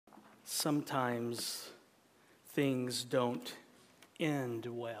sometimes things don't end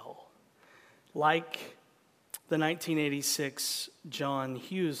well. Like the 1986 John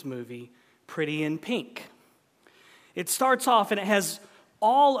Hughes movie, Pretty in Pink. It starts off and it has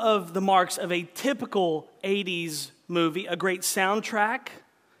all of the marks of a typical 80s movie, a great soundtrack,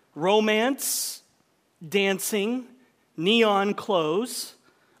 romance, dancing, neon clothes,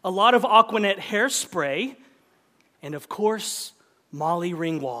 a lot of Aquanet hairspray, and of course, Molly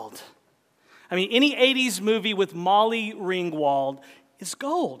Ringwald. I mean, any 80s movie with Molly Ringwald is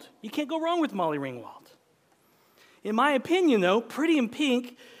gold. You can't go wrong with Molly Ringwald. In my opinion, though, Pretty in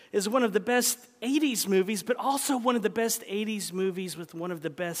Pink is one of the best 80s movies, but also one of the best 80s movies with one of the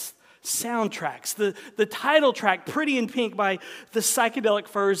best soundtracks. The title track, Pretty in Pink by the Psychedelic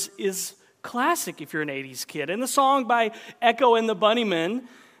Furs, is classic if you're an 80s kid. And the song by Echo and the Bunnymen,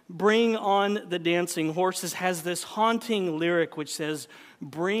 Bring on the Dancing Horses, has this haunting lyric which says,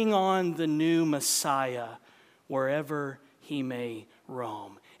 bring on the new Messiah wherever he may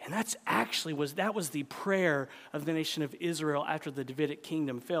roam. And that was the prayer of the nation of Israel after the Davidic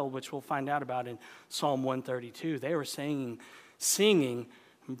kingdom fell, which we'll find out about in Psalm 132. They were singing,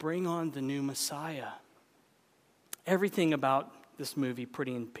 bring on the new Messiah. Everything about this movie,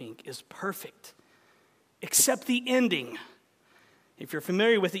 Pretty in Pink, is perfect, except the ending. If you're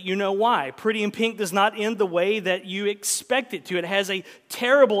familiar with it, you know why. Pretty in Pink does not end the way that you expect it to. It has a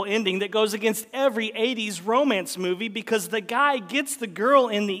terrible ending that goes against every 80s romance movie because the guy gets the girl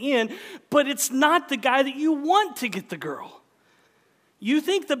in the end, but it's not the guy that you want to get the girl. You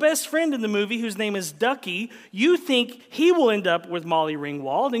think the best friend in the movie, whose name is Ducky, you think he will end up with Molly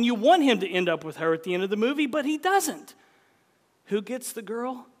Ringwald, and you want him to end up with her at the end of the movie, but he doesn't. Who gets the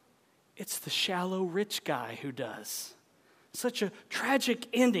girl? It's the shallow rich guy who does. Such a tragic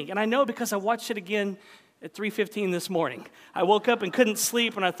ending. And I know because I watched it again at 3:15 this morning. I woke up and couldn't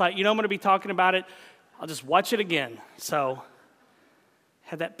sleep, and I thought, I'm going to be talking about it. I'll just watch it again. So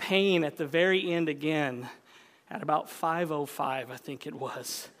had that pain at the very end again at about 5:05, I think it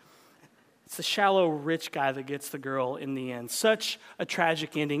was. It's the shallow rich guy that gets the girl in the end. Such a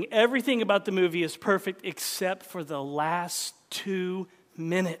tragic ending. Everything about the movie is perfect except for the last 2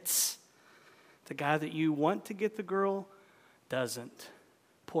 minutes. The guy that you want to get the girl doesn't.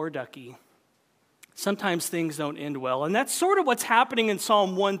 Poor Ducky. Sometimes things don't end well, and that's sort of what's happening in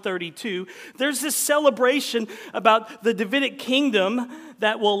Psalm 132. There's this celebration about the Davidic kingdom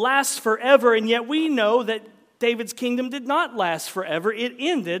that will last forever, and yet we know that David's kingdom did not last forever. It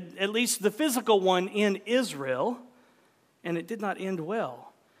ended, at least the physical one, in Israel, and it did not end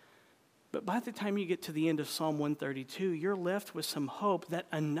well. But by the time you get to the end of Psalm 132, you're left with some hope that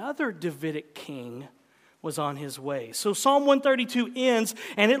another Davidic king was on his way. So Psalm 132 ends,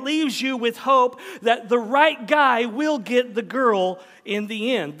 and it leaves you with hope that the right guy will get the girl in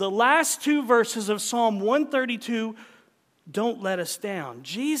the end. The last 2 verses of Psalm 132 don't let us down.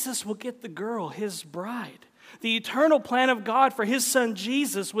 Jesus will get the girl, his bride. The eternal plan of God for his son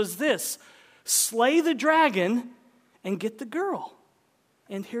Jesus was this: slay the dragon and get the girl.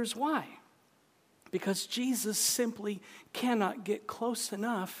 And here's why. Because Jesus simply cannot get close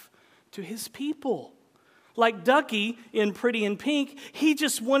enough to his people. Like Ducky in Pretty in Pink, he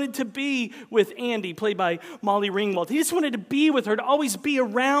just wanted to be with Andy, played by Molly Ringwald. He just wanted to be with her, to always be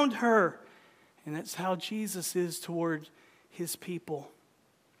around her. And that's how Jesus is toward his people.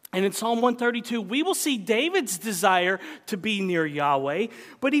 And in Psalm 132, we will see David's desire to be near Yahweh.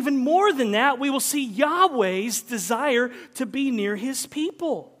 But even more than that, we will see Yahweh's desire to be near his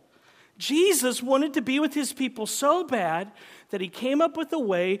people. Jesus wanted to be with his people so bad that he came up with a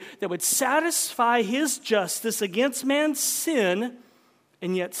way that would satisfy his justice against man's sin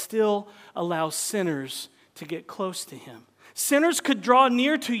and yet still allow sinners to get close to him. Sinners could draw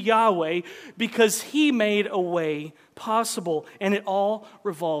near to Yahweh because he made a way possible, and it all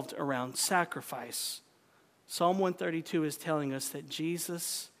revolved around sacrifice. Psalm 132 is telling us that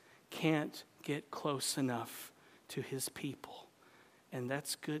Jesus can't get close enough to his people, and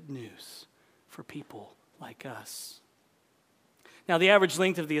that's good news for people like us. Now, the average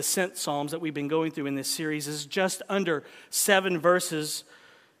length of the Ascent Psalms that we've been going through in this series is just under 7 verses.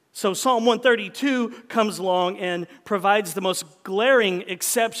 So Psalm 132 comes along and provides the most glaring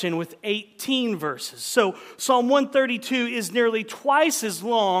exception with 18 verses. So Psalm 132 is nearly twice as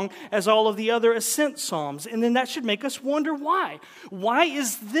long as all of the other Ascent Psalms. And then that should make us wonder why. Why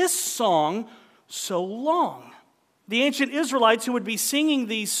is this song so long? The ancient Israelites who would be singing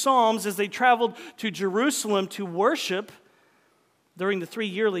these psalms as they traveled to Jerusalem to worship during the 3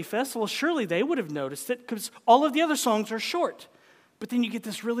 yearly festivals, surely they would have noticed it because all of the other songs are short. But then you get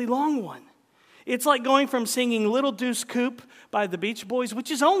this really long one. It's like going from singing Little Deuce Coupe by the Beach Boys,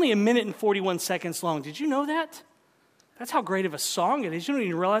 which is only 1 minute and 41 seconds long. Did you know that? That's how great of a song it is. You don't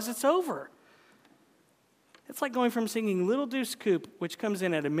even realize it's over. It's like going from singing Little Deuce Coupe, which comes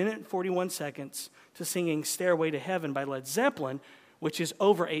in at 1 minute and 41 seconds, to singing Stairway to Heaven by Led Zeppelin, which is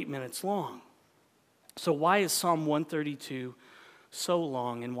over 8 minutes long. So why is Psalm 132 so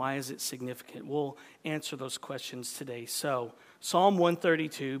long, and why is it significant? We'll answer those questions today. So, Psalm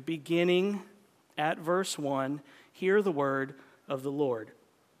 132, beginning at verse 1, hear the word of the Lord.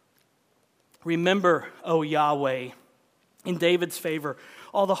 Remember, O Yahweh, in David's favor,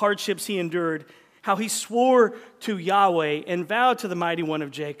 all the hardships he endured, how he swore to Yahweh and vowed to the Mighty One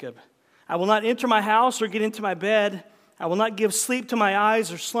of Jacob, I will not enter my house or get into my bed. I will not give sleep to my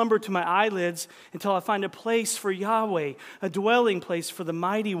eyes or slumber to my eyelids until I find a place for Yahweh, a dwelling place for the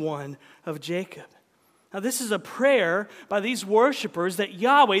Mighty One of Jacob. Now, this is a prayer by these worshipers that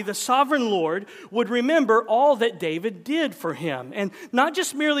Yahweh, the sovereign Lord, would remember all that David did for him. And not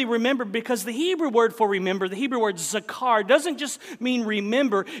just merely remember, because the Hebrew word for remember, the Hebrew word zakar, doesn't just mean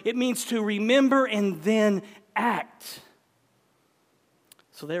remember, it means to remember and then act.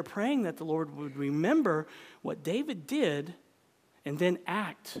 So they're praying that the Lord would remember what David did and then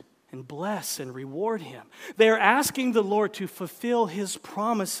act and bless and reward him. They're asking the Lord to fulfill his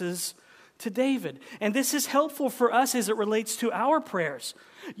promises to David. And this is helpful for us as it relates to our prayers.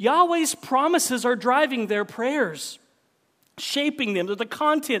 Yahweh's promises are driving their prayers, shaping them to the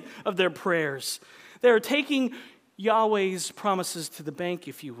content of their prayers. They're taking Yahweh's promises to the bank,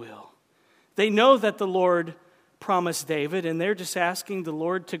 if you will. They know that the Lord promised David, and they're just asking the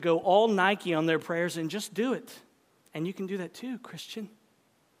Lord to go all Nike on their prayers and just do it. And you can do that too, Christian.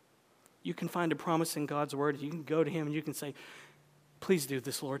 You can find a promise in God's word. You can go to him and you can say, please do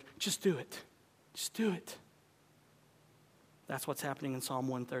this, Lord. Just do it. Just do it. That's what's happening in Psalm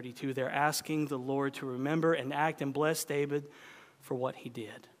 132. They're asking the Lord to remember and act and bless David for what he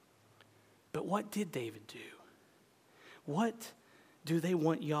did. But what did David do? What do they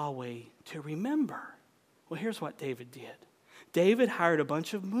want Yahweh to remember? Well, here's what David did. David hired a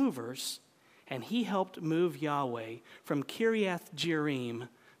bunch of movers, and he helped move Yahweh from Kiriath Jearim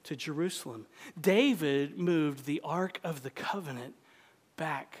to Jerusalem. David moved the Ark of the Covenant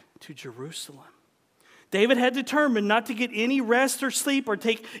back to Jerusalem. David had determined not to get any rest or sleep or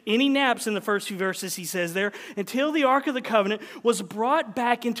take any naps in the first few verses, he says there, until the Ark of the Covenant was brought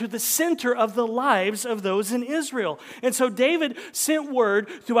back into the center of the lives of those in Israel. And so David sent word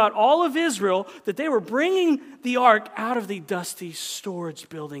throughout all of Israel that they were bringing the Ark out of the dusty storage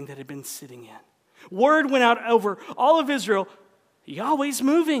building that had been sitting in. Word went out over all of Israel, Yahweh's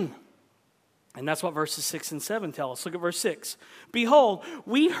moving. And that's what verses 6 and 7 tell us. Look at verse 6. Behold,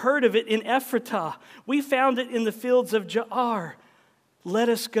 we heard of it in Ephratah. We found it in the fields of Jaar. Let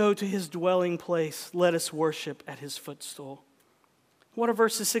us go to his dwelling place. Let us worship at his footstool. What are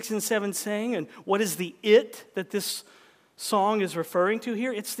verses 6 and 7 saying? And what is the it that this song is referring to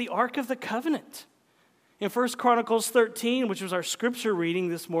here? It's the Ark of the Covenant. In 1 Chronicles 13, which was our scripture reading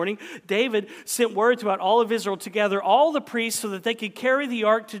this morning, David sent word throughout all of Israel to gather all the priests so that they could carry the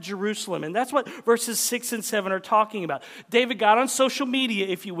ark to Jerusalem. And that's what verses 6 and 7 are talking about. David got on social media,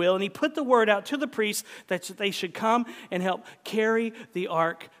 if you will, and he put the word out to the priests that they should come and help carry the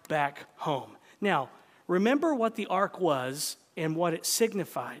ark back home. Now, remember what the ark was and what it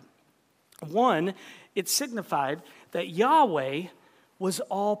signified. One, it signified that Yahweh was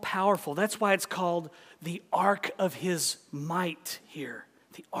all-powerful. That's why it's called the Ark of his might here.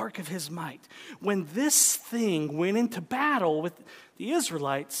 The Ark of his might. When this thing went into battle with the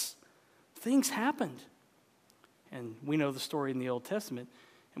Israelites, things happened. And we know the story in the Old Testament.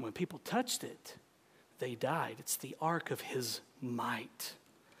 And when people touched it, they died. It's the Ark of his might.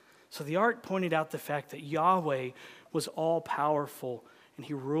 So the Ark pointed out the fact that Yahweh was all-powerful and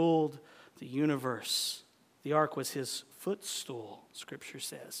he ruled the universe. The ark was his footstool, Scripture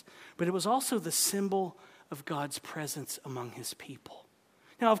says. But it was also the symbol of God's presence among his people.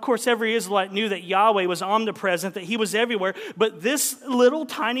 Now, of course, every Israelite knew that Yahweh was omnipresent, that he was everywhere. But this little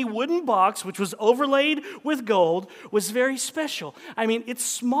tiny wooden box, which was overlaid with gold, was very special. I mean, it's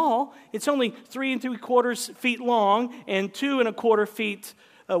small. It's only 3 3/4 feet long and 2 1/4 feet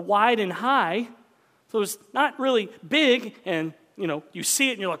wide and high. So it's not really big, and you see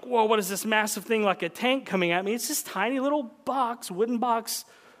it and you're like, whoa, what is this massive thing like a tank coming at me? It's this tiny little box, wooden box,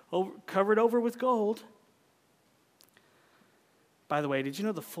 covered over with gold. By the way, did you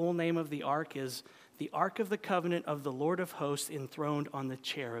know the full name of the ark is the Ark of the Covenant of the Lord of Hosts enthroned on the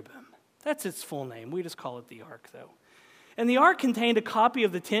cherubim? That's its full name. We just call it the ark, though. And the ark contained a copy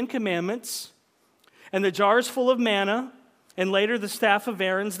of the 10 Commandments and the jars full of manna and later the staff of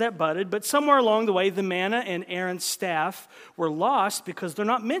Aaron's that budded. But somewhere along the way, the manna and Aaron's staff were lost because they're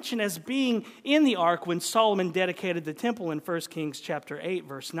not mentioned as being in the ark when Solomon dedicated the temple in 1 Kings chapter 8,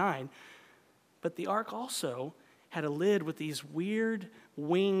 verse 9. But the ark also had a lid with these weird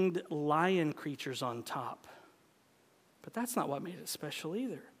winged lion creatures on top. But that's not what made it special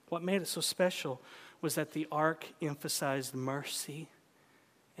either. What made it so special was that the ark emphasized mercy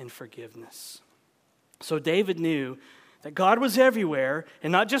and forgiveness. So David knew that God was everywhere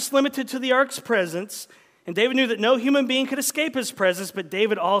and not just limited to the ark's presence. And David knew that no human being could escape his presence, but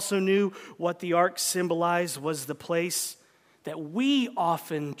David also knew what the ark symbolized was the place that we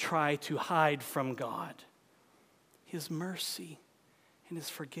often try to hide from God. His mercy and his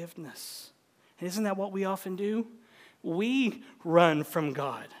forgiveness. And isn't that what we often do? We run from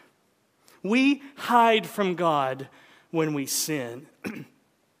God. We hide from God when we sin.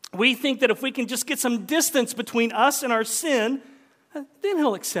 We think that if we can just get some distance between us and our sin, then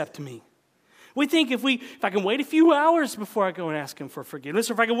he'll accept me. We think if I can wait a few hours before I go and ask him for forgiveness,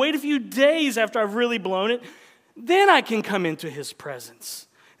 or if I can wait a few days after I've really blown it, then I can come into his presence.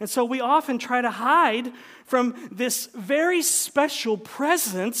 And so we often try to hide from this very special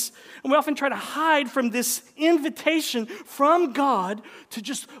presence, and we often try to hide from this invitation from God to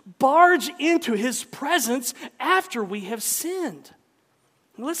just barge into his presence after we have sinned.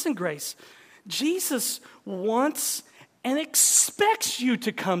 Listen, Grace, Jesus wants and expects you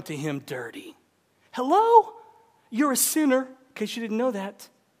to come to him dirty. Hello? You're a sinner, in case you didn't know that.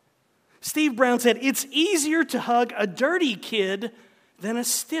 Steve Brown said, it's easier to hug a dirty kid than a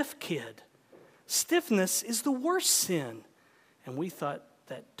stiff kid. Stiffness is the worst sin, and we thought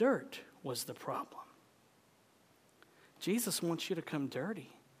that dirt was the problem. Jesus wants you to come dirty.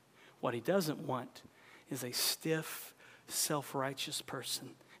 What he doesn't want is a stiff, self-righteous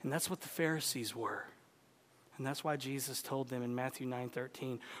person. And that's what the Pharisees were. And that's why Jesus told them in Matthew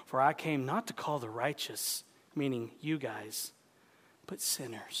 9:13, for I came not to call the righteous, meaning you guys, but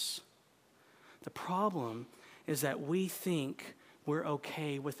sinners. The problem is that we think we're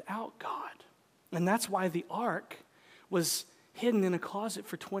okay without God. And that's why the ark was hidden in a closet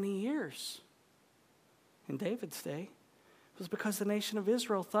for 20 years. In David's day, it was because the nation of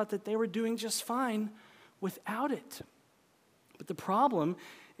Israel thought that they were doing just fine without it. But the problem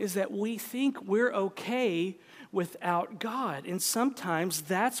is that we think we're okay without God. And sometimes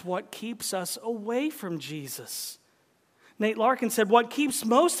that's what keeps us away from Jesus. Nate Larkin said, what keeps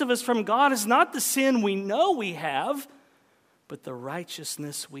most of us from God is not the sin we know we have, but the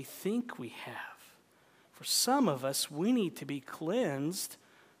righteousness we think we have. For some of us, we need to be cleansed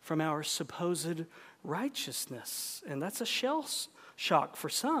from our supposed righteousness. And that's a shell shock for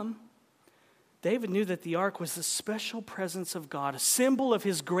some. David knew that the ark was the special presence of God, a symbol of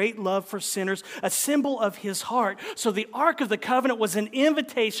his great love for sinners, a symbol of his heart. So the ark of the covenant was an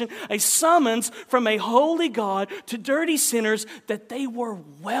invitation, a summons from a holy God to dirty sinners that they were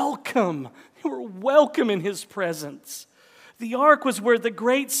welcome. They were welcome in his presence. The ark was where the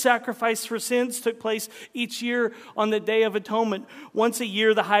great sacrifice for sins took place each year on the Day of Atonement. Once a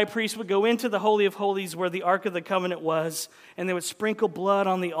year, the high priest would go into the Holy of Holies where the Ark of the Covenant was, and they would sprinkle blood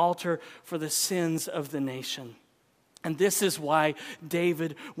on the altar for the sins of the nation. And this is why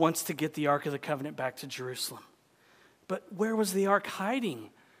David wants to get the Ark of the Covenant back to Jerusalem. But where was the ark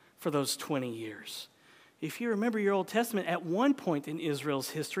hiding for those 20 years? If you remember your Old Testament, at one point in Israel's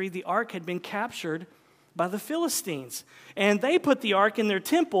history, the ark had been captured by the Philistines. And they put the ark in their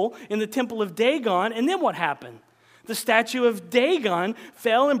temple, in the temple of Dagon, and then what happened? The statue of Dagon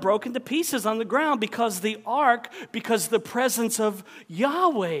fell and broke into pieces on the ground because the presence of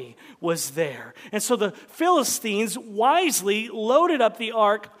Yahweh was there. And so the Philistines wisely loaded up the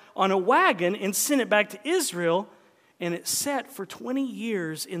ark on a wagon and sent it back to Israel, and it sat for 20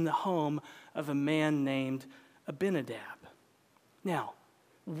 years in the home of a man named Abinadab. Now,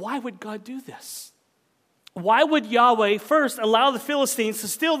 why would God do this? Why would Yahweh first allow the Philistines to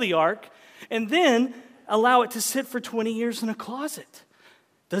steal the ark and then allow it to sit for 20 years in a closet?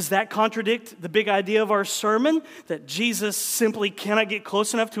 Does that contradict the big idea of our sermon that Jesus simply cannot get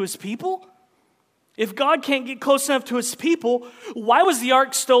close enough to his people? If God can't get close enough to his people, why was the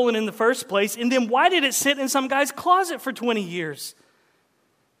ark stolen in the first place? And then why did it sit in some guy's closet for 20 years?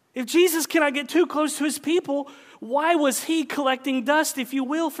 If Jesus cannot get too close to his people, why was he collecting dust, if you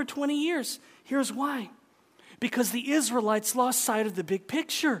will, for 20 years? Here's why. Because the Israelites lost sight of the big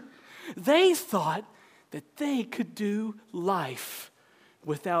picture. They thought that they could do life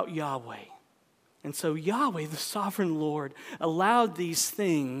without Yahweh. And so Yahweh, the sovereign Lord, allowed these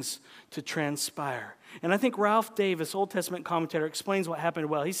things to transpire. And I think Ralph Davis, Old Testament commentator, explains what happened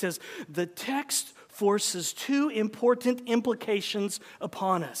well. He says, the text forces two important implications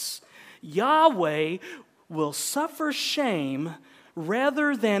upon us. Yahweh will suffer shame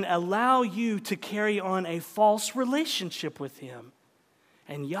rather than allow you to carry on a false relationship with him.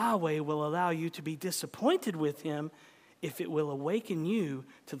 And Yahweh will allow you to be disappointed with him if it will awaken you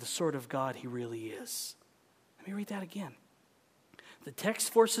to the sort of God he really is. Let me read that again. The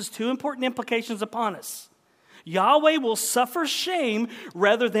text forces two important implications upon us. Yahweh will suffer shame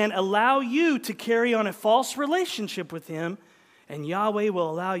rather than allow you to carry on a false relationship with him. And Yahweh will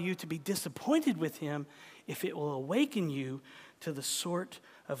allow you to be disappointed with him if it will awaken you to the sort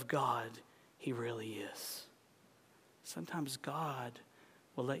of God he really is. Sometimes God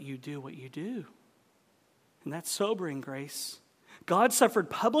will let you do what you do. And that's sobering, Grace. God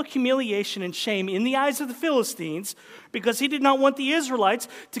suffered public humiliation and shame in the eyes of the Philistines because he did not want the Israelites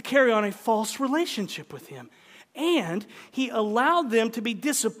to carry on a false relationship with him. And he allowed them to be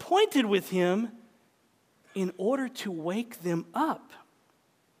disappointed with him in order to wake them up.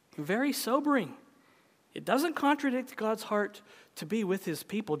 Very sobering. It doesn't contradict God's heart to be with his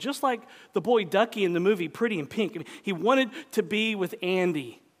people. Just like the boy Ducky in the movie Pretty in Pink. I mean, he wanted to be with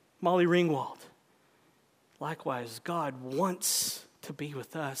Andy, Molly Ringwald. Likewise, God wants to be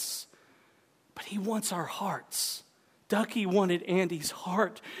with us, but he wants our hearts. Ducky wanted Andy's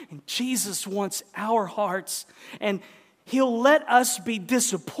heart, and Jesus wants our hearts. And he'll let us be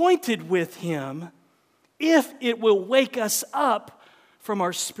disappointed with him if it will wake us up from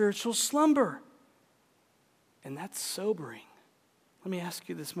our spiritual slumber. And that's sobering. Let me ask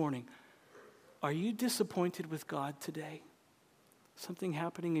you this morning, are you disappointed with God today? Something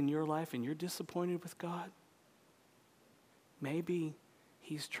happening in your life and you're disappointed with God? Maybe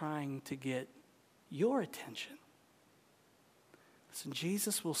he's trying to get your attention. Listen,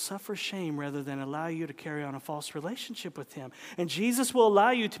 Jesus will suffer shame rather than allow you to carry on a false relationship with him. And Jesus will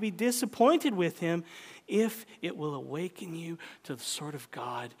allow you to be disappointed with him if it will awaken you to the sort of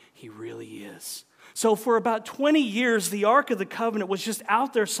God he really is. So for about 20 years, the Ark of the Covenant was just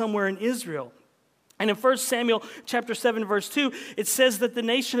out there somewhere in Israel. And in 1 Samuel chapter 7, verse 2, it says that the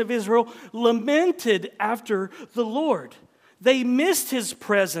nation of Israel lamented after the Lord. They missed his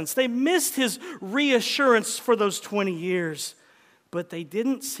presence. They missed his reassurance for those 20 years. But they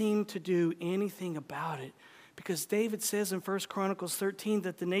didn't seem to do anything about it. Because David says in 1 Chronicles 13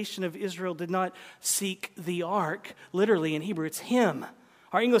 that the nation of Israel did not seek the ark. Literally in Hebrew, it's him.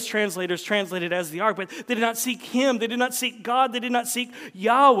 Our English translators translate it as the ark, but they did not seek him. They did not seek God. They did not seek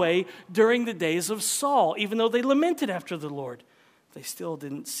Yahweh during the days of Saul. Even though they lamented after the Lord, they still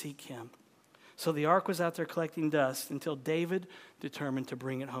didn't seek him. So the ark was out there collecting dust until David determined to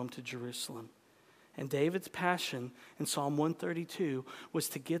bring it home to Jerusalem. And David's passion in Psalm 132 was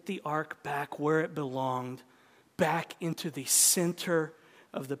to get the ark back where it belonged, back into the center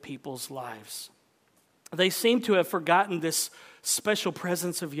of the people's lives. They seem to have forgotten this special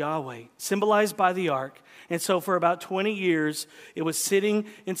presence of Yahweh, symbolized by the ark. And so for about 20 years, it was sitting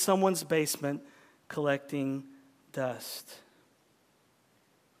in someone's basement collecting dust.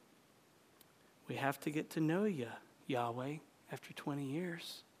 We have to get to know you, Yahweh, after 20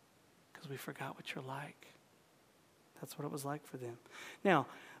 years. Because we forgot what you're like. That's what it was like for them. Now,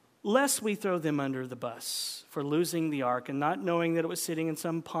 lest we throw them under the bus for losing the ark and not knowing that it was sitting in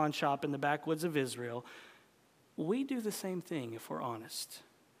some pawn shop in the backwoods of Israel, we do the same thing if we're honest.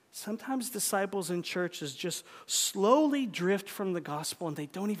 Sometimes disciples in churches just slowly drift from the gospel and they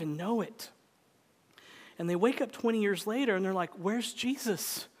don't even know it. And they wake up 20 years later and they're like, where's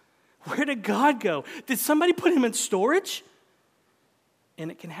Jesus? Where did God go? Did somebody put him in storage? And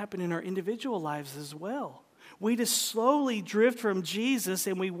it can happen in our individual lives as well. We just slowly drift from Jesus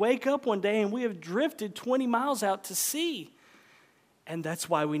and we wake up one day and we have drifted 20 miles out to sea. And that's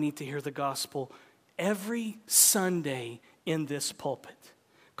why we need to hear the gospel every Sunday in this pulpit.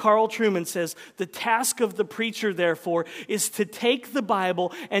 Carl Trueman says, the task of the preacher, therefore, is to take the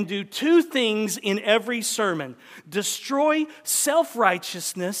Bible and do two things in every sermon. Destroy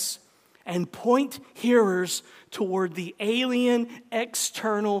self-righteousness and point hearers toward the alien,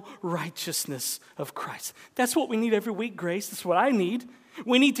 external righteousness of Christ. That's what we need every week, Grace. That's what I need.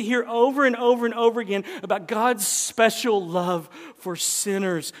 We need to hear over and over and over again about God's special love for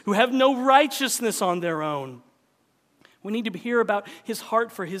sinners who have no righteousness on their own. We need to hear about his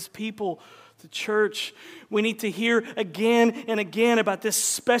heart for his people, the church. We need to hear again and again about this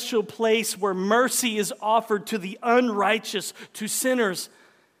special place where mercy is offered to the unrighteous, to sinners,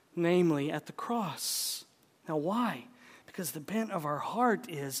 namely at the cross. Now, why? Because the bent of our heart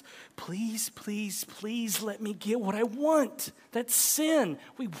is, please, please, please let me get what I want. That's sin.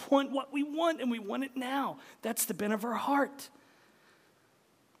 We want what we want, and we want it now. That's the bent of our heart.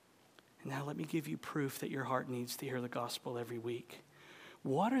 And now let me give you proof that your heart needs to hear the gospel every week.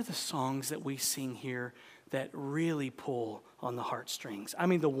 What are the songs that we sing here that really pull on the heartstrings? I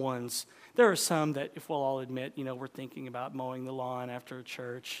mean, there are some that, if we'll all admit, we're thinking about mowing the lawn after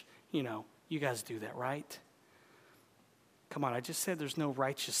church. You guys do that, right? Come on, I just said there's no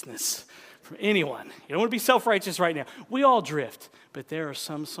righteousness from anyone. You don't want to be self-righteous right now. We all drift. But there are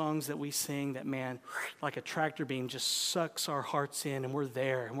some songs that we sing that, man, like a tractor beam just sucks our hearts in, and we're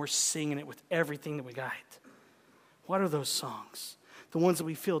there, and we're singing it with everything that we got. What are those songs? The ones that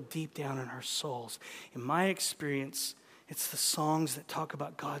we feel deep down in our souls. In my experience, it's the songs that talk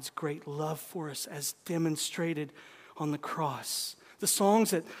about God's great love for us as demonstrated on the cross. The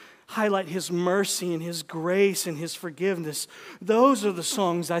songs that highlight His mercy and His grace and His forgiveness. Those are the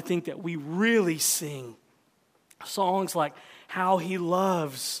songs I think that we really sing. Songs like How He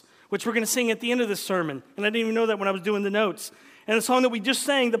Loves, which we're going to sing at the end of this sermon. And I didn't even know that when I was doing the notes. And the song that we just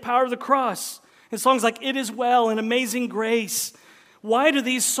sang, The Power of the Cross. And songs like It Is Well and Amazing Grace. Why do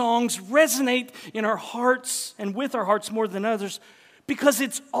these songs resonate in our hearts and with our hearts more than others? Because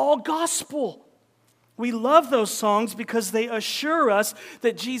it's all gospel. We love those songs because they assure us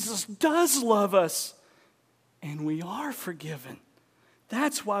that Jesus does love us and we are forgiven.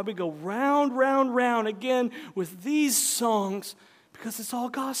 That's why we go round, round, round again with these songs, because it's all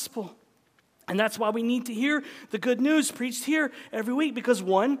gospel. And that's why we need to hear the good news preached here every week, because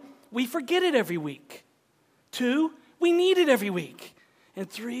 1, we forget it every week. 2, we need it every week. And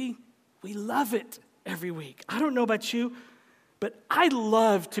 3, we love it every week. I don't know about you, but I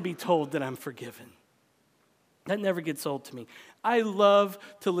love to be told that I'm forgiven. That never gets old to me. I love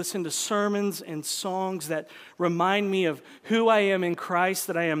to listen to sermons and songs that remind me of who I am in Christ,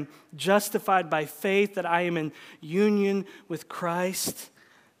 that I am justified by faith, that I am in union with Christ,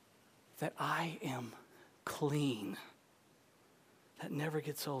 that I am clean. That never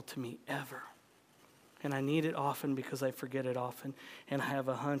gets old to me, ever. And I need it often because I forget it often. And I have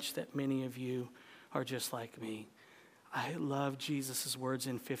a hunch that many of you are just like me. I love Jesus' words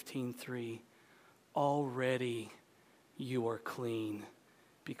in 15:3. Already you are clean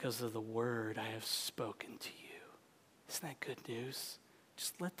because of the word I have spoken to you. Isn't that good news?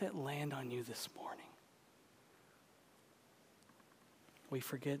 Just let that land on you this morning. We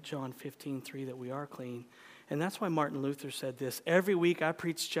forget John 15:3 that we are clean. And that's why Martin Luther said this: every week I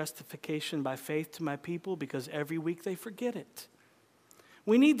preach justification by faith to my people because every week they forget it.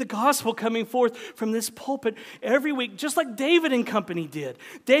 We need the gospel coming forth from this pulpit every week, just like David and company did.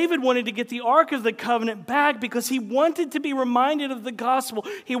 David wanted to get the Ark of the Covenant back because he wanted to be reminded of the gospel.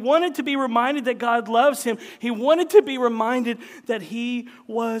 He wanted to be reminded that God loves him. He wanted to be reminded that he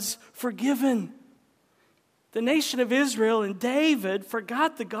was forgiven. The nation of Israel and David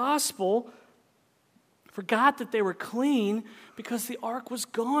forgot the gospel, forgot that they were clean because the ark was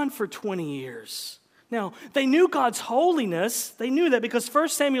gone for 20 years. Now, they knew God's holiness. They knew that because 1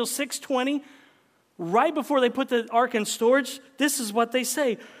 Samuel 6:20, right before they put the ark in storage, this is what they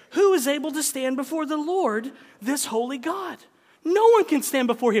say: who is able to stand before the Lord, this holy God? No one can stand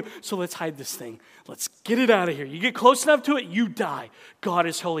before him. So let's hide this thing. Let's get it out of here. You get close enough to it, you die. God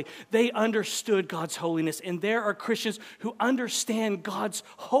is holy. They understood God's holiness. And there are Christians who understand God's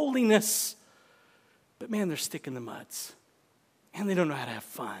holiness. But man, they're stick in the muds. And they don't know how to have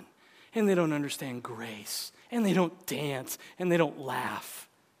fun. And they don't understand grace. And they don't dance. And they don't laugh.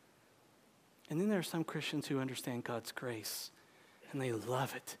 And then there are some Christians who understand God's grace. And they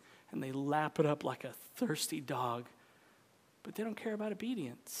love it. And they lap it up like a thirsty dog. But they don't care about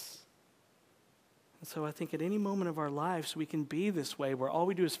obedience. And so I think at any moment of our lives, we can be this way, where all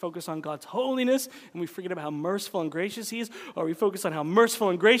we do is focus on God's holiness, and we forget about how merciful and gracious he is, or we focus on how merciful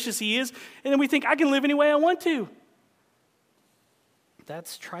and gracious he is, and then we think, I can live any way I want to.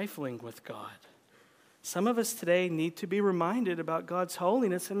 That's trifling with God. Some of us today need to be reminded about God's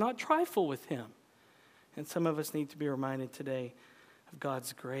holiness and not trifle with him. And some of us need to be reminded today of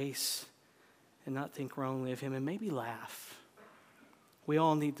God's grace and not think wrongly of him and maybe laugh. We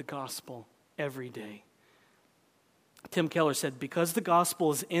all need the gospel every day. Tim Keller said, because the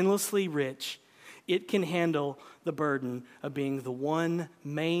gospel is endlessly rich, it can handle the burden of being the one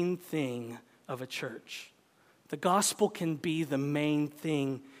main thing of a church. The gospel can be the main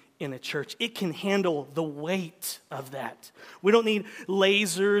thing in a church. It can handle the weight of that. We don't need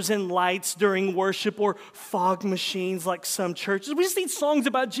lasers and lights during worship or fog machines like some churches. We just need songs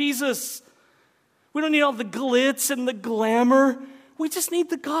about Jesus. We don't need all the glitz and the glamour. We just need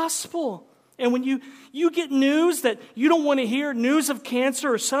the gospel. And when you get news that you don't want to hear, news of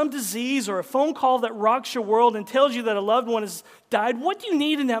cancer or some disease or a phone call that rocks your world and tells you that a loved one has died, what do you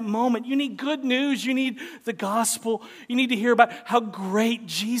need in that moment? You need good news. You need the gospel. You need to hear about how great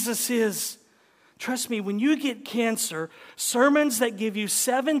Jesus is. Trust me, when you get cancer, sermons that give you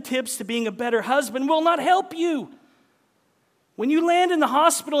 7 tips to being a better husband will not help you. When you land in the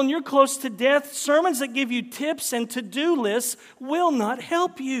hospital and you're close to death, sermons that give you tips and to-do lists will not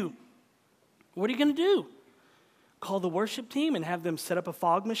help you. What are you going to do? Call the worship team and have them set up a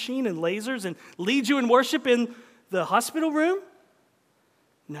fog machine and lasers and lead you in worship in the hospital room?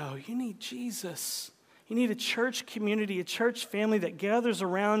 No, you need Jesus. You need a church community, a church family that gathers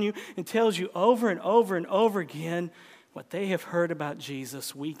around you and tells you over and over and over again what they have heard about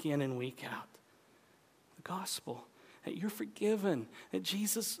Jesus week in and week out. The gospel. That you're forgiven, that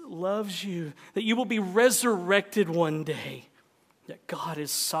Jesus loves you, that you will be resurrected one day, that God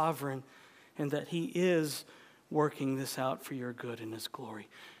is sovereign, and that He is working this out for your good and His glory.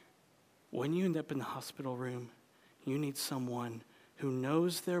 When you end up in the hospital room, you need someone who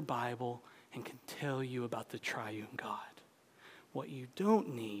knows their Bible and can tell you about the triune God. What you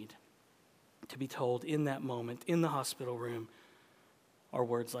don't need to be told in that moment, in the hospital room, are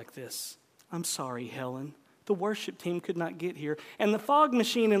words like this: I'm sorry, Helen. The worship team could not get here, and the fog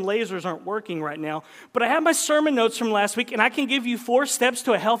machine and lasers aren't working right now, but I have my sermon notes from last week, and I can give you 4 steps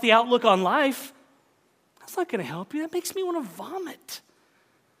to a healthy outlook on life. That's not going to help you. That makes me want to vomit.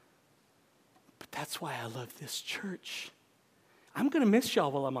 But that's why I love this church. I'm going to miss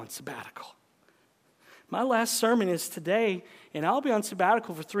y'all while I'm on sabbatical. My last sermon is today, and I'll be on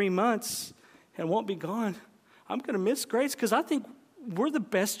sabbatical for 3 months and won't be gone. I'm going to miss Grace because I think we're the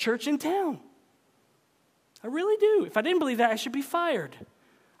best church in town. I really do. If I didn't believe that, I should be fired.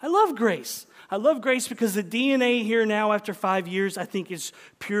 I love Grace. I love Grace because the DNA here now after 5 years, I think is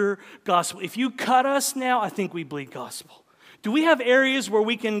pure gospel. If you cut us now, I think we bleed gospel. Do we have areas where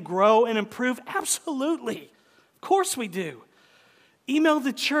we can grow and improve? Absolutely. Of course we do. Email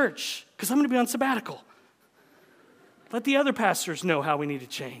the church because I'm going to be on sabbatical. Let the other pastors know how we need to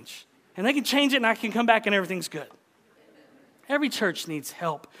change. And they can change it and I can come back and everything's good. Every church needs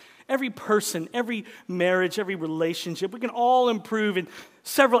help. Every person, every marriage, every relationship, we can all improve in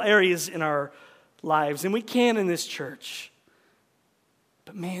several areas in our lives, and we can in this church.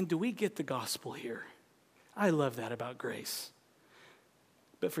 But man, do we get the gospel here? I love that about Grace.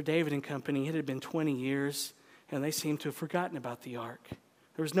 But for David and company, it had been 20 years, and they seemed to have forgotten about the ark.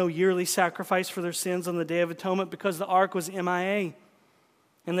 There was no yearly sacrifice for their sins on the Day of Atonement because the ark was MIA.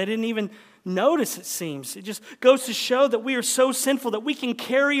 And they didn't even notice, it seems. It just goes to show that we are so sinful that we can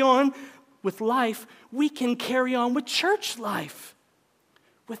carry on with life. We can carry on with church life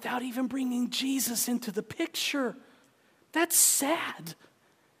without even bringing Jesus into the picture. That's sad.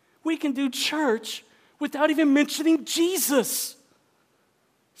 We can do church without even mentioning Jesus.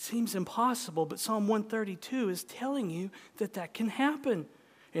 Seems impossible, but Psalm 132 is telling you that that can happen.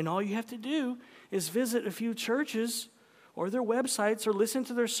 And all you have to do is visit a few churches or their websites, or listen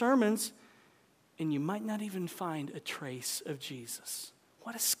to their sermons, and you might not even find a trace of Jesus.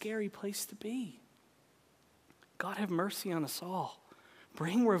 What a scary place to be. God have mercy on us all.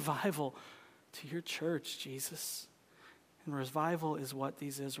 Bring revival to your church, Jesus. And revival is what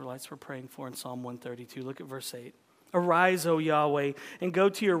these Israelites were praying for in Psalm 132. Look at verse 8. Arise, O Yahweh, and go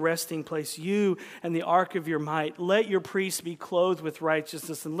to your resting place, you and the ark of your might. Let your priests be clothed with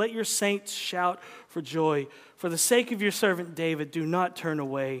righteousness, and let your saints shout for joy. For the sake of your servant David, do not turn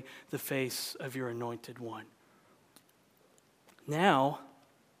away the face of your anointed one. Now,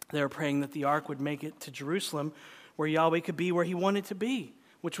 they're praying that the ark would make it to Jerusalem, where Yahweh could be where he wanted to be,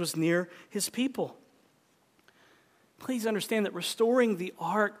 which was near his people. Please understand that restoring the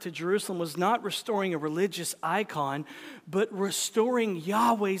ark to Jerusalem was not restoring a religious icon, but restoring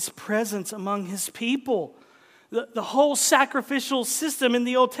Yahweh's presence among his people. The whole sacrificial system in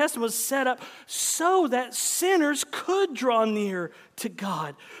the Old Testament was set up so that sinners could draw near to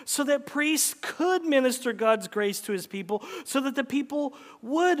God, so that priests could minister God's grace to his people, so that the people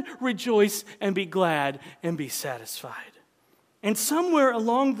would rejoice and be glad and be satisfied. And somewhere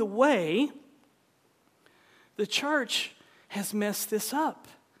along the way, the church has messed this up.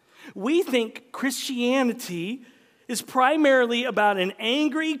 We think Christianity is primarily about an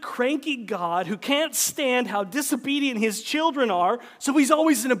angry, cranky God who can't stand how disobedient his children are, so he's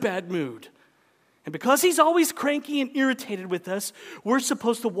always in a bad mood. And because he's always cranky and irritated with us, we're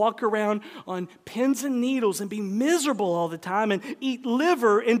supposed to walk around on pins and needles and be miserable all the time and eat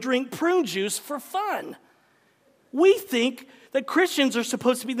liver and drink prune juice for fun. We think that Christians are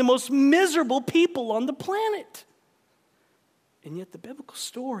supposed to be the most miserable people on the planet. And yet the biblical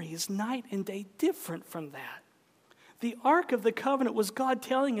story is night and day different from that. The Ark of the Covenant was God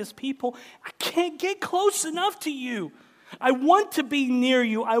telling his people, I can't get close enough to you. I want to be near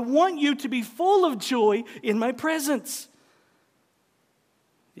you. I want you to be full of joy in my presence.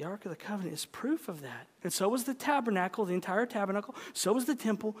 The Ark of the Covenant is proof of that. And so was the tabernacle, the entire tabernacle. So was the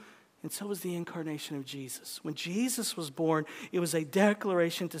temple. And so was the incarnation of Jesus. When Jesus was born, it was a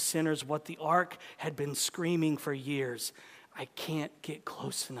declaration to sinners what the Ark had been screaming for years. I can't get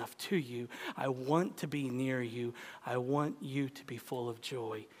close enough to you. I want to be near you. I want you to be full of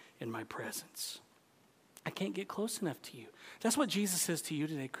joy in my presence. I can't get close enough to you. That's what Jesus says to you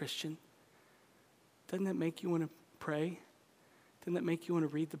today, Christian. Doesn't that make you want to pray? Doesn't that make you want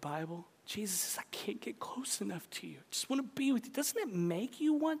to read the Bible? Jesus says, I can't get close enough to you. I just want to be with you. Doesn't it make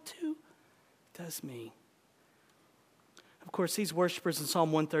you want to? It does me. Of course, these worshipers in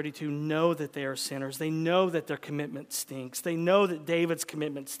Psalm 132 know that they are sinners. They know that their commitment stinks. They know that David's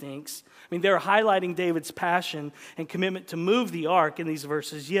commitment stinks. I mean, they're highlighting David's passion and commitment to move the ark in these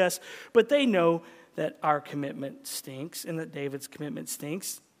verses, yes, but they know that our commitment stinks and that David's commitment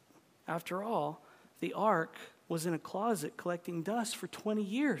stinks. After all, the ark was in a closet collecting dust for 20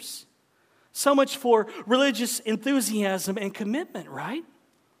 years. So much for religious enthusiasm and commitment, right?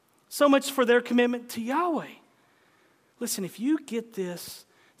 So much for their commitment to Yahweh. Listen, if you get this,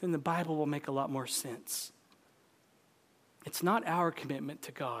 then the Bible will make a lot more sense. It's not our commitment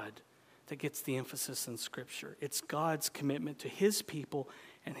to God that gets the emphasis in Scripture. It's God's commitment to his people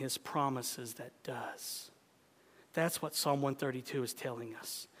and his promises that does. That's what Psalm 132 is telling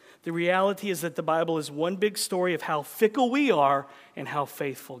us. The reality is that the Bible is one big story of how fickle we are and how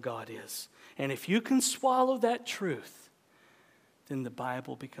faithful God is. And if you can swallow that truth, then the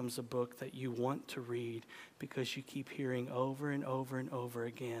Bible becomes a book that you want to read because you keep hearing over and over and over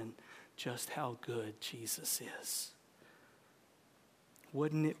again just how good Jesus is.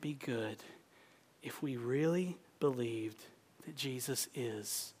 Wouldn't it be good if we really believed that Jesus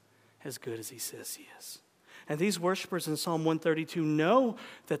is as good as he says he is? And these worshipers in Psalm 132 know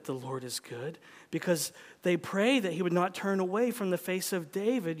that the Lord is good because they pray that he would not turn away from the face of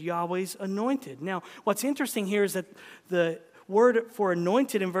David, Yahweh's anointed. Now, what's interesting here is that the word for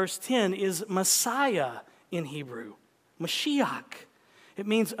anointed in verse 10 is Messiah in Hebrew, Mashiach. It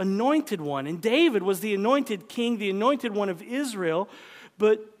means anointed one. And David was the anointed king, the anointed one of Israel.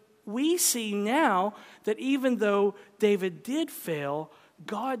 But we see now that even though David did fail,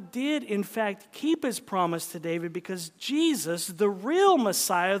 God did, in fact, keep his promise to David because Jesus, the real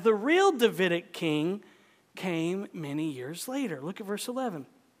Messiah, the real Davidic king, came many years later. Look at verse 11.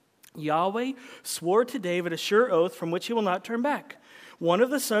 Yahweh swore to David a sure oath from which he will not turn back. One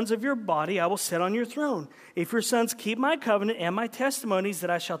of the sons of your body I will set on your throne. If your sons keep my covenant and my testimonies that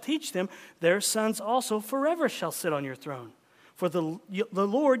I shall teach them, their sons also forever shall sit on your throne. For the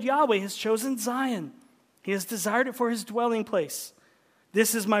Lord Yahweh has chosen Zion. He has desired it for his dwelling place.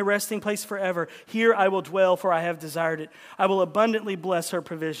 This is my resting place forever. Here I will dwell, for I have desired it. I will abundantly bless her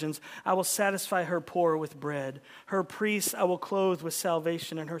provisions. I will satisfy her poor with bread. Her priests I will clothe with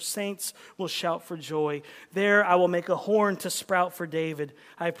salvation, and her saints will shout for joy. There I will make a horn to sprout for David.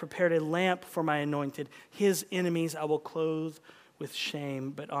 I have prepared a lamp for my anointed. His enemies I will clothe with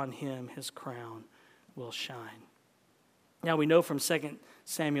shame, but on him his crown will shine. Now we know from 2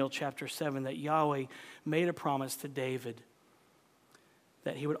 Samuel chapter 7 that Yahweh made a promise to David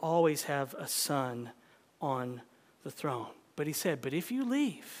that he would always have a son on the throne. But he said, but if you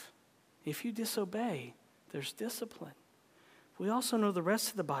leave, if you disobey, there's discipline. We also know the rest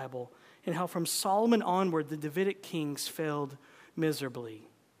of the Bible and how from Solomon onward, the Davidic kings failed miserably.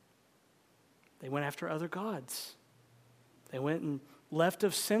 They went after other gods. They went and left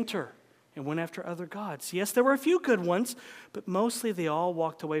of center and went after other gods. Yes, there were a few good ones, but mostly they all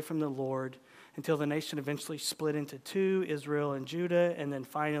walked away from the Lord until the nation eventually split into two, Israel and Judah, and then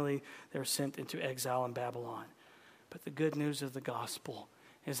finally they were sent into exile in Babylon. But the good news of the gospel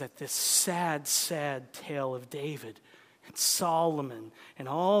is that this sad, sad tale of David and Solomon and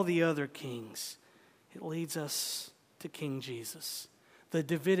all the other kings, it leads us to King Jesus, the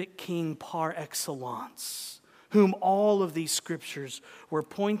Davidic king par excellence, whom all of these scriptures were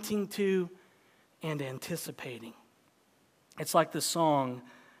pointing to and anticipating. It's like the song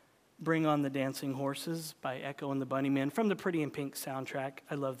Bring on the Dancing Horses by Echo and the Bunnymen from the Pretty in Pink soundtrack.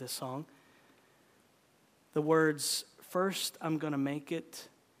 I love this song. The words, first I'm going to make it,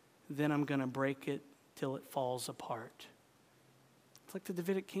 then I'm going to break it till it falls apart. It's like the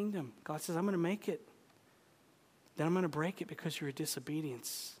Davidic kingdom. God says, I'm going to make it. Then I'm going to break it because of your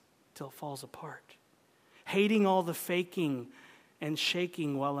disobedience till it falls apart. Hating all the faking and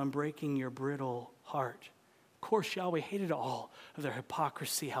shaking while I'm breaking your brittle heart. Of course, Yahweh hated all of their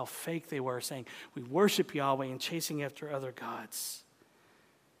hypocrisy, how fake they were, saying, we worship Yahweh, and chasing after other gods,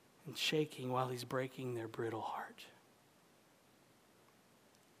 and shaking while he's breaking their brittle heart.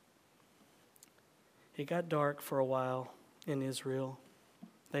 It got dark for a while in Israel.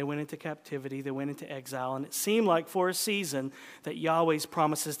 They went into captivity, they went into exile, and it seemed like for a season that Yahweh's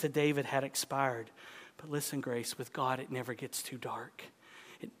promises to David had expired. But listen, Grace, with God it never gets too dark.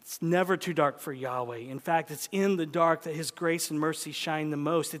 It's never too dark for Yahweh. In fact, it's in the dark that his grace and mercy shine the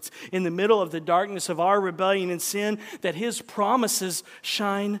most. It's in the middle of the darkness of our rebellion and sin that his promises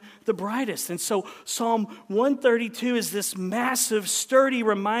shine the brightest. And so Psalm 132 is this massive, sturdy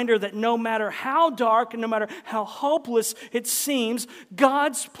reminder that no matter how dark and no matter how hopeless it seems,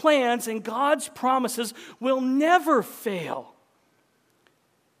 God's plans and God's promises will never fail.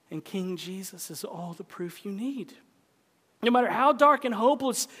 And King Jesus is all the proof you need. No matter how dark and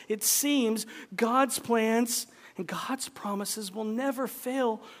hopeless it seems, God's plans and God's promises will never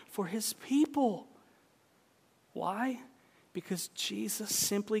fail for his people. Why? Because Jesus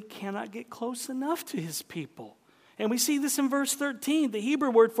simply cannot get close enough to his people. And we see this in verse 13. The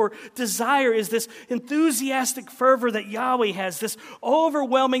Hebrew word for desire is this enthusiastic fervor that Yahweh has, this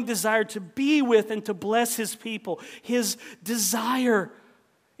overwhelming desire to be with and to bless his people. His desire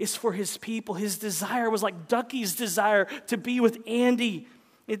is for his people. His desire was like Ducky's desire to be with Andy.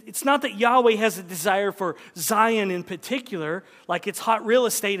 It's not that Yahweh has a desire for Zion in particular, like it's hot real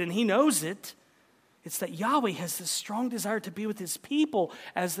estate and he knows it. It's that Yahweh has this strong desire to be with his people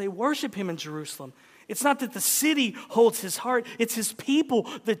as they worship him in Jerusalem. It's not that the city holds his heart. It's his people,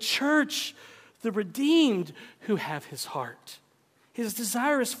 the church, the redeemed who have his heart. His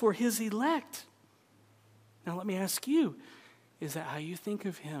desire is for his elect. Now let me ask you, is that how you think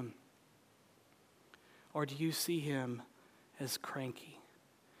of him? Or do you see him as cranky?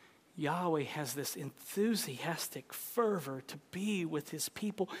 Yahweh has this enthusiastic fervor to be with his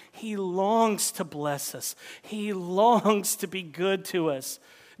people. He longs to bless us. He longs to be good to us.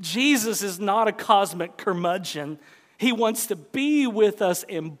 Jesus is not a cosmic curmudgeon. He wants to be with us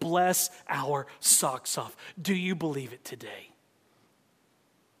and bless our socks off. Do you believe it today?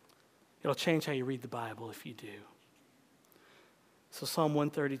 It'll change how you read the Bible if you do. So Psalm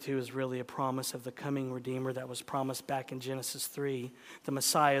 132 is really a promise of the coming Redeemer that was promised back in Genesis 3, the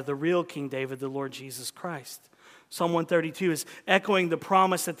Messiah, the real King David, the Lord Jesus Christ. Psalm 132 is echoing the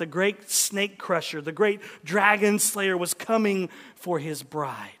promise that the great snake crusher, the great dragon slayer was coming for his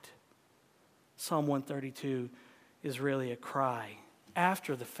bride. Psalm 132 is really a cry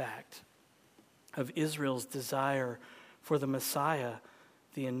after the fact of Israel's desire for the Messiah,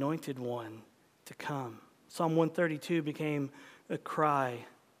 the anointed one, to come. Psalm 132 became a cry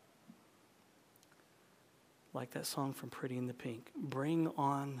like that song from Pretty in the Pink. Bring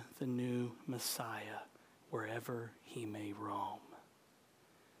on the new Messiah wherever he may roam.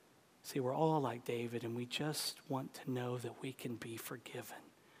 See, we're all like David, and we just want to know that we can be forgiven.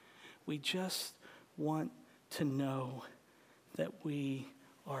 We just want to know that we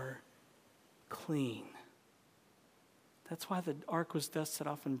are clean. That's why the ark was dusted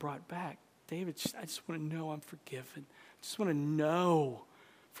off and brought back. David, I just want to know I'm forgiven. I just want to know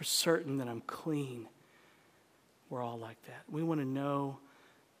for certain that I'm clean. We're all like that. We want to know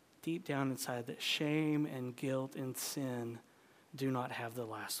deep down inside that shame and guilt and sin do not have the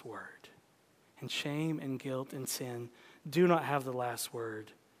last word. And shame and guilt and sin do not have the last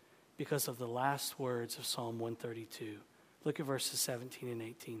word because of the last words of Psalm 132. Look at verses 17 and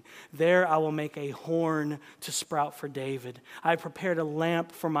 18. There I will make a horn to sprout for David. I prepared a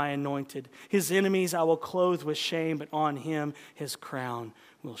lamp for my anointed. His enemies I will clothe with shame, but on him his crown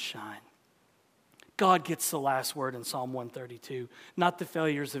will shine. God gets the last word in Psalm 132, not the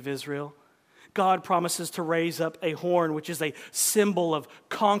failures of Israel. God promises to raise up a horn, which is a symbol of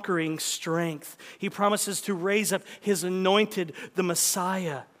conquering strength. He promises to raise up his anointed, the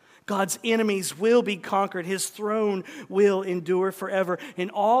Messiah. God's enemies will be conquered. His throne will endure forever. In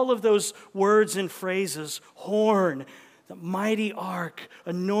all of those words and phrases, horn, the mighty ark,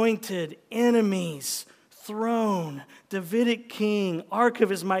 anointed, enemies, throne, Davidic king, ark of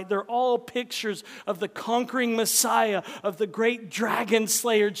his might, they're all pictures of the conquering Messiah, of the great dragon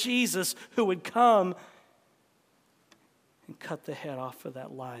slayer Jesus who would come and cut the head off of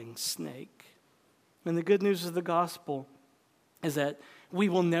that lying snake. And the good news of the gospel is that we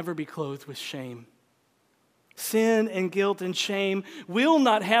will never be clothed with shame. Sin and guilt and shame will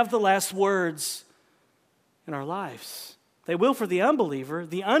not have the last words in our lives. They will for the unbeliever.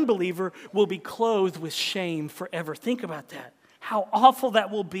 The unbeliever will be clothed with shame forever. Think about that. How awful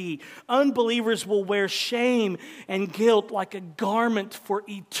that will be. Unbelievers will wear shame and guilt like a garment for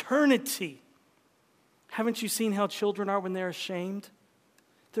eternity. Haven't you seen how children are when they're ashamed?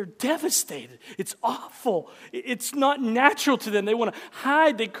 They're devastated. It's awful. It's not natural to them. They want to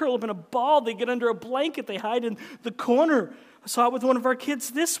hide. They curl up in a ball. They get under a blanket. They hide in the corner. I saw it with one of our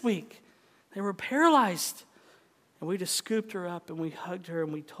kids this week. They were paralyzed. And we just scooped her up and we hugged her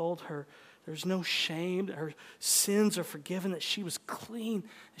and we told her there's no shame, that her sins are forgiven, that she was clean,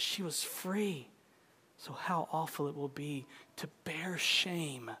 that she was free. So how awful it will be to bear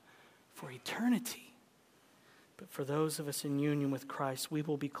shame for eternity. But for those of us in union with Christ, we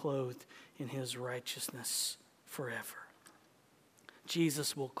will be clothed in his righteousness forever.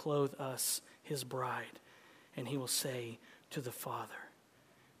 Jesus will clothe us, his bride, and he will say to the Father,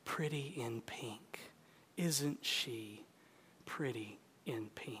 pretty in pink. Isn't she pretty in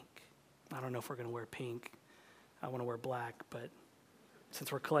pink? I don't know if we're going to wear pink. I want to wear black, but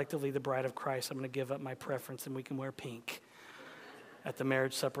since we're collectively the bride of Christ, I'm going to give up my preference and we can wear pink at the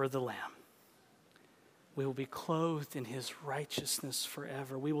marriage supper of the Lamb. We will be clothed in his righteousness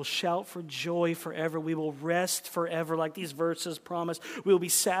forever. We will shout for joy forever. We will rest forever, like these verses promise. We will be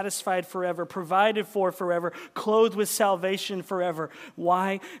satisfied forever, provided for forever, clothed with salvation forever.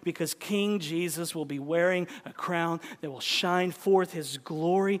 Why? Because King Jesus will be wearing a crown that will shine forth his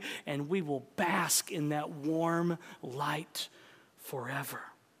glory, and we will bask in that warm light forever.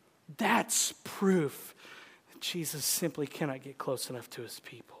 That's proof that Jesus simply cannot get close enough to his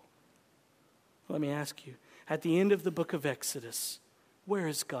people. Let me ask you, at the end of the book of Exodus, where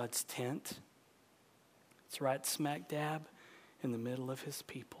is God's tent? It's right smack dab in the middle of his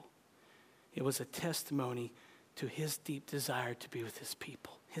people. It was a testimony to his deep desire to be with his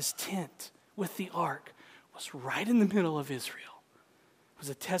people. His tent with the ark was right in the middle of Israel. It was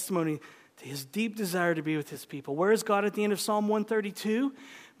a testimony to his deep desire to be with his people. Where is God at the end of Psalm 132?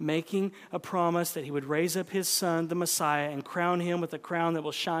 Making a promise that he would raise up his son, the Messiah, and crown him with a crown that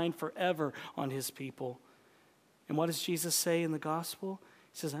will shine forever on his people. And what does Jesus say in the gospel?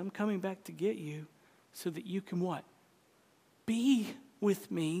 He says, I'm coming back to get you so that you can what? Be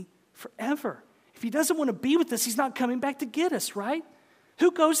with me forever. If he doesn't want to be with us, he's not coming back to get us, right? Who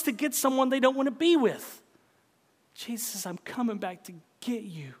goes to get someone they don't want to be with? Jesus says, I'm coming back to get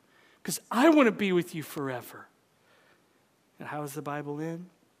you because I want to be with you forever. And how does the Bible end?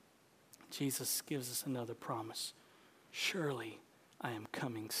 Jesus gives us another promise. Surely I am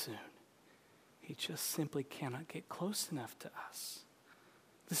coming soon. He just simply cannot get close enough to us.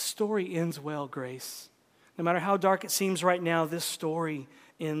 The story ends well, Grace. No matter how dark it seems right now, this story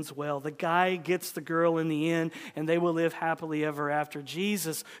ends well. The guy gets the girl in the end, and they will live happily ever after.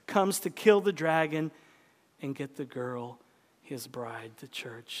 Jesus comes to kill the dragon and get the girl, his bride, the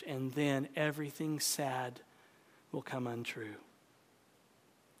church. And then everything sad will come untrue.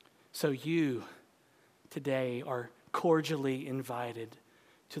 So you today are cordially invited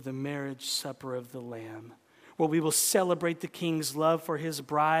to the marriage supper of the Lamb, where we will celebrate the King's love for his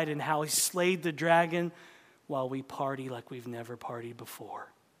bride and how he slayed the dragon while we party like we've never partied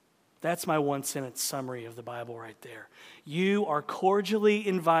before. That's my one-sentence summary of the Bible right there. You are cordially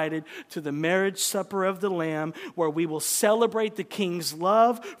invited to the marriage supper of the Lamb, where we will celebrate the King's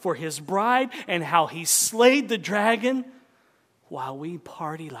love for his bride and how he slayed the dragon while we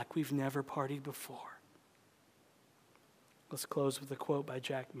party like we've never partied before. Let's close with a quote by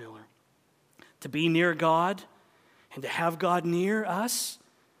Jack Miller. To be near God and to have God near us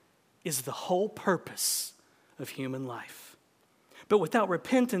is the whole purpose of human life. But without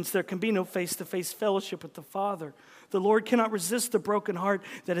repentance, there can be no face-to-face fellowship with the Father. The Lord cannot resist the broken heart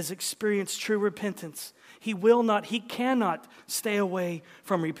that has experienced true repentance. He cannot stay away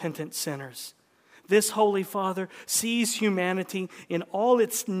from repentant sinners. This Holy Father sees humanity in all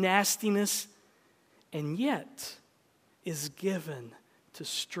its nastiness and yet is given to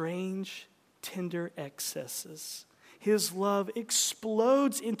strange, tender excesses. His love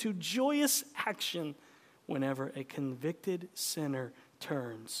explodes into joyous action whenever a convicted sinner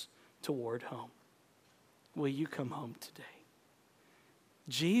turns toward home. Will you come home today?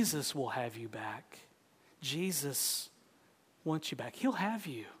 Jesus will have you back. Jesus wants you back. He'll have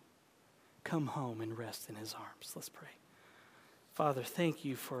you. Come home and rest in his arms. Let's pray. Father, thank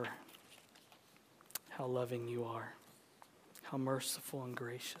you for how loving you are, how merciful and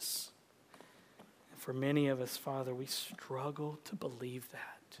gracious. And for many of us, Father, we struggle to believe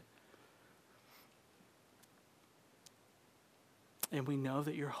that. And we know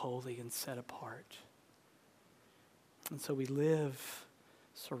that you're holy and set apart. And so we live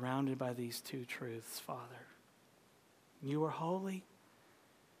surrounded by these two truths, Father. You are holy,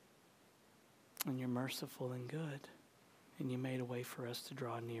 and you're merciful and good. And you made a way for us to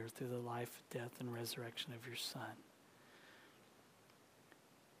draw near through the life, death, and resurrection of your Son.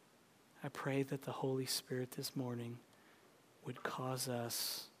 I pray that the Holy Spirit this morning would cause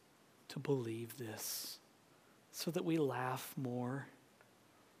us to believe this so that we laugh more,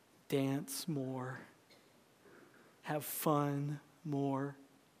 dance more, have fun more,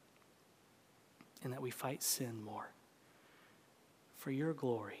 and that we fight sin more. For your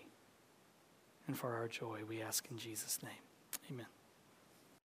glory and for our joy, we ask in Jesus' name. Amen.